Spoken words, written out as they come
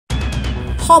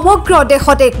সমগ্ৰ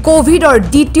দেশতে কোভিডৰ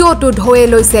দ্বিতীয়টো ঢৌৱে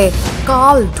লৈছে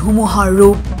কাল ধুমুহাৰ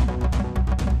ৰূপ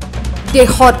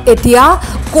দেশত এতিয়া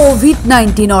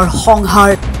কোভিড-19ৰ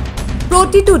সংহাৰ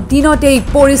প্ৰতিটো দিনতেই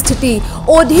পৰিস্থিতি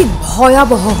অধিক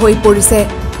ভয়াবহ হৈ পৰিছে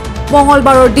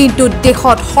মঙলবাৰৰ দিনটোত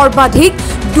দেশত সৰ্বাধিক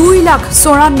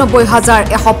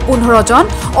 2,94,115 জন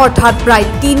অৰ্থাৎ প্ৰায়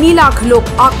 3 লাখ লোক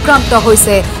আক্ৰান্ত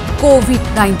হৈছে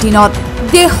কোভিড-19ত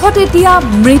দেশত এতিয়া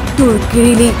মৃত্যুৰ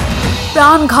কিৰিলি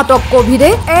প্ৰাণঘাতক কোভিডে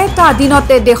এটা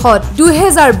দিনতে দেশত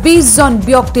 2020 জন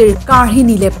ব্যক্তিৰ কাঢ়ি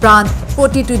নিলে প্ৰাণ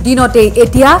প্ৰতিটো দিনতে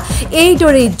এতিয়া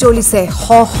এইদৰেই জ্বলিছে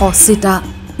চিতা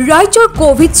ৰাজ্যৰ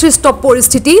কোভিড সৃষ্ট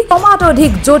পৰিস্থিতি ক্ৰমাৎ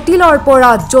অধিক জটিলৰ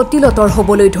পৰা জটিলতৰ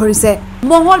হ'বলৈ ধৰিছে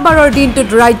মঙলবাৰৰ দিনটোত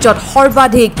ৰাজ্যত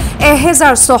সৰ্বাধিক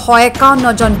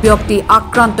 1,651 জন ব্যক্তি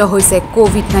আক্ৰান্ত হৈছে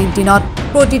কোভিড-19ত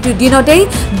প্ৰতিটো দিনতেই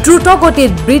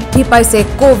দ্ৰুতগতিত বৃদ্ধি পাইছে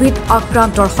কোভিড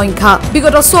আক্ৰান্তৰ সংখ্যা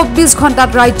বিগত 24 ঘণ্টাত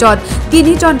ৰাজ্যত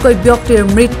 3 জনকৈ ব্যক্তিৰ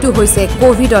মৃত্যু হৈছে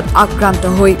কোভিডত আক্ৰান্ত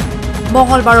হৈ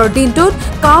মঙলবাৰৰ দিনটোত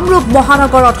কামৰূপ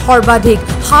মহানগৰত সৰ্বাধিক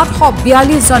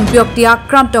 742 জন ব্যক্তি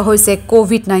আক্ৰান্ত হৈছে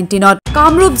কোভিড-19ত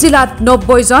কামৰূপ জিলাত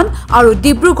 90 জন আৰু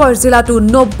ডিব্ৰুগড় জিলাতো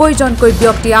 90 জনকৈ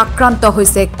ব্যক্তি আক্ৰান্ত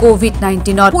হৈছে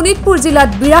কোভিড-19ত শোণিতপুৰ জিলাত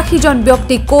 82 জন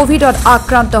ব্যক্তি কোভিডত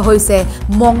আক্ৰান্ত হৈছে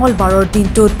মঙলবাৰৰ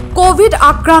দিনটোত কোভিড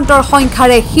আক্ৰান্তৰ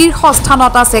সংখ্যাৰে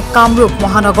শীৰ্ষস্থানত আছে কামৰূপ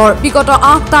মহানগৰ বিগত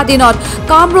 8টা দিনত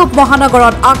কামৰূপ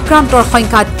মহানগৰত আক্ৰান্তৰ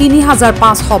সংখ্যা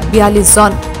 3542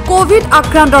 জন কোভিড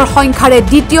আক্ৰান্তৰ সংখ্যাৰে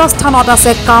দ্বিতীয় স্থানত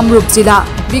আছে কামৰূপ জিলা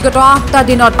বিগত 8টা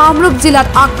দিনত কামৰূপ জিলাত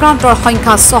আক্ৰান্তৰ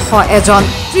সংখ্যা 601 জন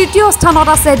তৃতীয় স্থানত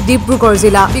আছে ডিব্ৰুগড়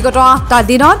জিলা বিগত 8টা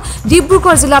দিনত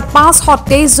ডিব্ৰুগড় জিলাত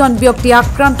 523 জন ব্যক্তি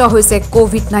আক্ৰান্ত হৈছে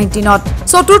কোভিড-19ত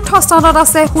চতুৰ্থ স্থানত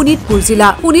আছে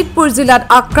শোণিতপুৰ জিলাত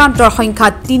আক্ৰান্তৰ সংখ্যা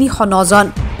 309 জন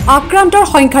আক্ৰান্তৰ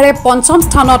সংখ্যাৰে পঞ্চম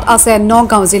স্থানত আছে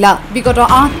নগাঁও জিলা বিগত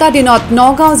 8টা দিনত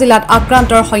নগাঁও জিলাত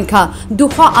আক্ৰান্তৰ সংখ্যা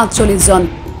 248 জন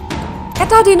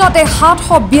এটা দিনতে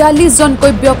 742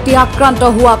 জনকৈ ব্যক্তি আক্ৰান্ত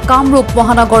হোৱা কামৰূপ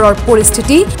মহানগৰৰ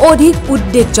পৰিস্থিতি অধিক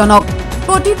উদ্বেগজনক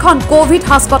প্ৰতিখন কোভিড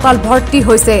হাস্পতাল ভৰ্তি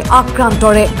হৈছে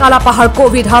আক্ৰান্তৰে কালাপাহাৰ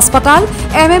কোভিড হাস্পতাল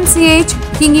MMCH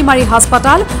হিঙিমাৰী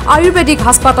হাস্পতাল আয়ুৰ্বেদিক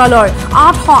হাস্পতালৰ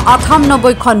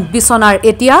 898খন বিছনাৰ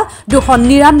এতিয়া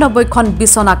 299খন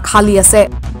বিছনা খালী আছে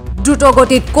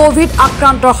দ্ৰুতগতিত কোভিড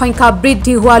আক্ৰান্তৰ সংখ্যা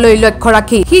বৃদ্ধি হোৱালৈ লক্ষ্য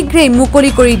ৰাখি শীঘ্ৰেই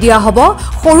মুকলি কৰি দিয়া হ'ব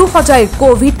সৰুসজাইৰ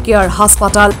কোভিড কেয়াৰ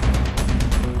হাস্পতাল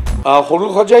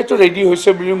সৰুসজাইটো ৰেডি হৈছে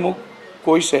বুলি মোক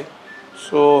কৈছে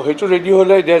সো সেইটো ৰেডি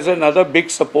হ'লে there is another big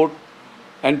support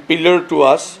and pillar two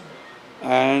আছ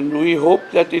and we hope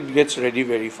that it gets ready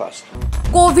very fast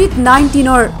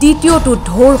কোভিড-19ৰ দ্বিতীয়টো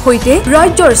ঢৌৰ সৈতে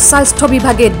ৰাজ্যৰ স্বাস্থ্য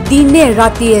বিভাগে দিনে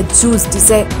ৰাতিয়ে যুঁজ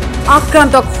দিছে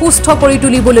আক্ৰান্তক সুস্থ কৰি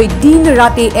তুলিবলৈ দিন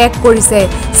ৰাতি এক কৰিছে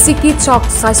চিকিৎসক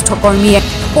স্বাস্থ্যকৰ্মীয়ে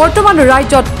বৰ্তমান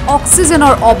ৰাজ্যত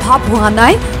অক্সিজেনৰ অভাৱ হোৱা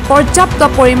নাই পৰ্যাপ্ত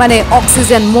পৰিমাণে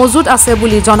অক্সিজেন মজুত আছে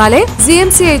বুলি জনালে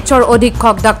GMCHৰ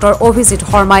অধীক্ষক ডাক্তৰ অভিজিত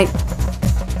শৰ্মাই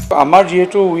আমাৰ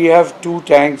যেহেতু উই have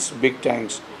 2 tanks big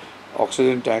tanks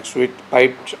oxygen tanks with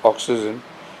piped oxygen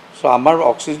so আমাৰ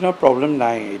অক্সিজেনৰ প্ৰবলেম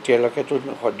নাই এতিয়ালৈকেতো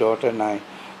সদ্যহতে নাই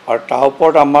আৰু তাৰ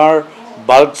ওপৰত আমাৰ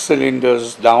bulk cylinders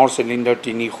ডাঙৰ cylinder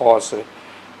 300 আছে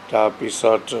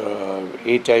তাৰপিছত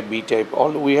A type B type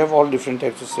all we have all different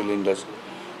types of cylinders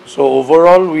so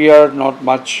overall we are not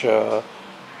much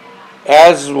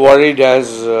as worried as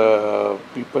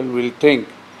people will think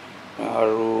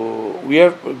we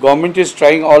are government is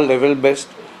trying all level best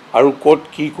aru kot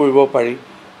ki koibo pari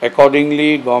accordingly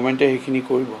government e hekini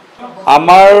koibo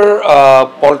amar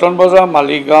Polton Bazar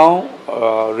Maligaon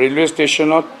railway station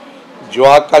ot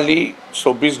joa kali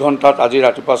 24 ঘণ্টাত আজি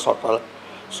ৰাতিপুৱা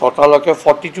 6টা লকে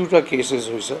 42 টা কেसेस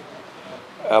হৈছে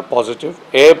positive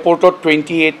এয়াৰপোৰ্টত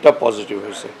 28 টা positive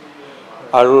হৈছে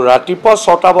আৰু ৰাতিপুৱা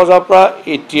 6টা বজাৰ পৰা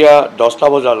এতিয়া 10টা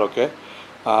বজালৈকে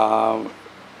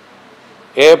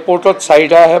এয়াৰপোৰ্টত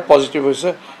 4টা হে পজিটিভ হৈছে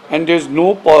and there is no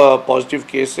positive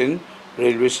cash in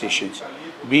railway stations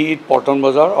B it Paltan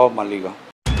বজাৰ অৰ মালিগাঁও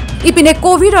ইপিনে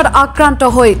কোভিডত আক্ৰান্ত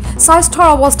হৈ স্বাস্থ্যৰ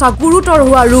অৱস্থা গুৰুতৰ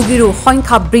হোৱা ৰোগীৰো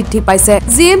সংখ্যা বৃদ্ধি পাইছে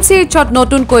GMCHত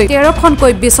নতুনকৈ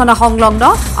 13খনকৈ বিছনা সংলগ্ন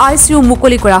ICU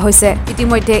মুকলি কৰা হৈছে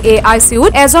ইতিমধ্যে এই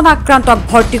ICUত এজন আক্ৰান্তক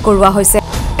ভৰ্তি কৰোৱা হৈছে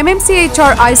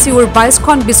MMCHৰ ICUৰ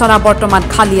 22খন বিছনা বৰ্তমান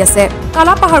খালী আছে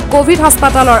কালাপাহাৰ কোভিড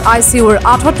হাস্পতালৰ ICUৰ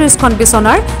 38খন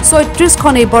বিছনাৰ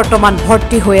 36খনেই বৰ্তমান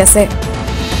ভৰ্তি হৈ আছে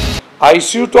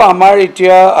ICU তো আমাৰ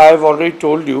এতিয়া I have already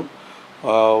told you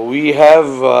we have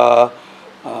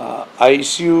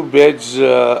ICU beds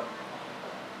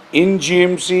in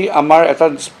GMC আমাৰ এটা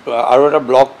আৰু এটা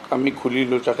ব্লক আমি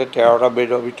খুলিলো তাতে 13টা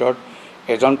বেডৰ ভিতৰত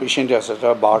এজন পেশেন্ট আছে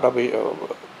তাৰ 12টা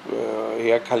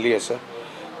এয়া খালী আছে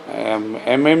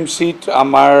MMCত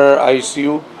আমাৰ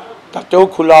ICU তাতেও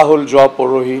খোলা হল যোৱা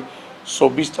পৰহি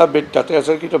 24টা বেড তাতে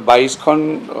আছে কিন্তু 22খন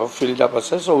ফিল্ড আপ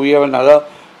আছে so we have another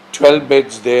 12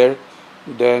 beds there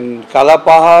then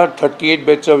Kalapahar 38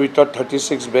 beds of it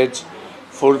 36 beds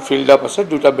full filled up আছে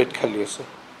দুটা বেড খালি আছে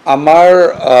আমাৰ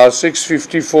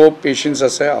 654 patients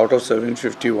আছে out of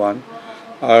 751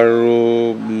 আৰু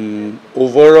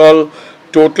overall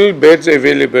total beds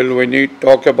available when you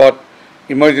talk about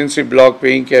emergency block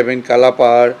paying cabin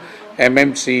Kalapahar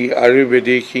MMC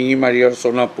Ayurvedic Hingimari or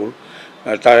Sonapur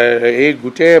এই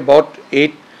গোটে about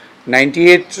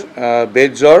 898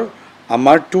 beds or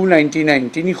আমাৰ 299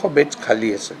 300 beds খালি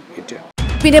আছে এতিয়া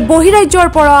পিনে বহিৰাজ্যৰ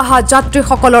পৰা অহা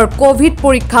যাত্ৰীসকলৰ কোভিড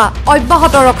পৰীক্ষা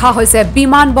অব্যাহত ৰখা হৈছে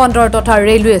বিমান বন্দৰ তথা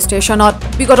ৰেলৱে ষ্টেচনত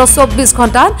বিগত 24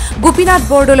 ঘণ্টাত গোপীনাথ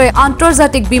বৰদলৈ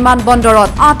আন্তৰ্জাতিক বিমান বন্দৰত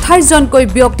 28 জনকৈ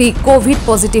ব্যক্তি কোভিড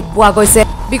পজিটিভ পোৱা গৈছে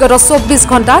বিগত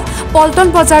 24 ঘণ্টাত পল্টন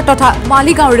বজাৰ তথা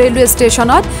মালিগাঁও ৰেলৱে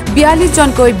ষ্টেচনত 42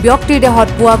 জনকৈ ব্যক্তিৰ দেহত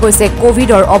পোৱা গৈছে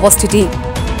কোভিডৰ অৱস্থিতি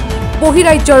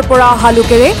বহিৰাজ্যৰ পৰা অহা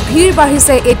লোকেৰে ভিৰ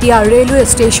বাঢ়িছে এতিয়া ৰেলৱে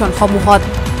ষ্টেচনসমূহত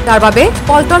তাৰ বাবে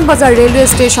পল্টন বজাৰ ৰেলৱে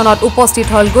ষ্টেচনত উপস্থিত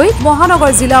হলগৈ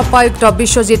মহানগৰ জিলা উপায়ুক্ত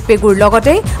বিশ্বজিৎ পেগুৰ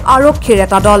লগতে আৰক্ষীৰ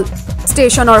এটা দল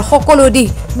ষ্টেচনৰ সকলো দিশ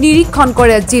নিৰীক্ষণ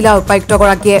কৰে জিলা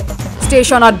উপায়ুক্তগৰাকীয়ে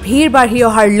ষ্টেচনত ভিৰ বাঢ়ি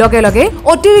অহাৰ লগে লগে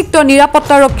অতিৰিক্ত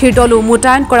নিৰাপত্তাৰক্ষীৰ দলো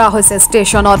মুতায়ন কৰা হৈছে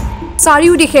ষ্টেচনত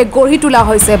চাৰিওদিশে গঢ়ি তোলা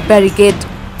হৈছে বেৰিকেড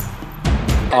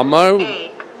আমাৰ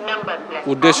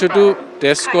উদ্দেশ্যটো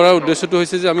টেষ্ট কৰাৰ উদ্দেশ্যটো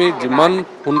হৈছে যে আমি যিমান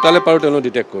সোনকালে পাৰোঁ তেওঁলোক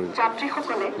ডিটেক্ট কৰিম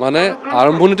মানে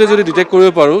আৰম্ভণিতে যদি ডিটেক্ট কৰিব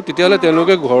পাৰোঁ তেতিয়াহ'লে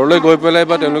তেওঁলোকে ঘৰলৈ গৈ পেলাই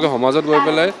বা তেওঁলোকে সমাজত গৈ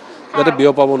পেলাই যাতে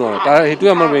বিয়পাব নোৱাৰে তাৰ সেইটোৱে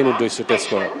আমাৰ মেইন উদ্দেশ্য টেষ্ট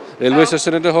কৰা ৰেলৱে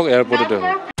ষ্টেচনতে হওক এয়াৰপৰ্টতে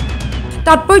হওক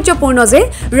তাৎপৰ্যপূৰ্ণ যে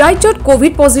ৰাজ্যত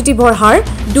কোভিড পজিটিভৰ হাৰ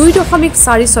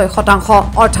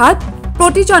 2.46% অৰ্থাৎ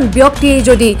প্ৰতিজন ব্যক্তিয়ে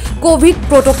যদি কোভিড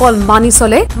প্ৰটোকল মানি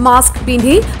চলে মাস্ক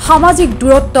পিন্ধি সামাজিক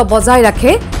দূৰত্ব বজাই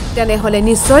ৰাখে তেনেহলে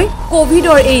নিশ্চয়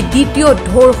কোভিডৰ এই দ্বিতীয়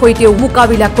ঢৌৰ সৈতে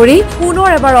মোকাবিলা কৰি পুনৰ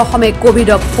এবাৰ অসমে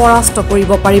কোভিডক পৰাস্ত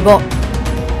কৰিব পাৰিব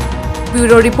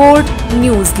ব্যুৰ' ৰিপৰ্ট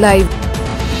নিউজ লাইভ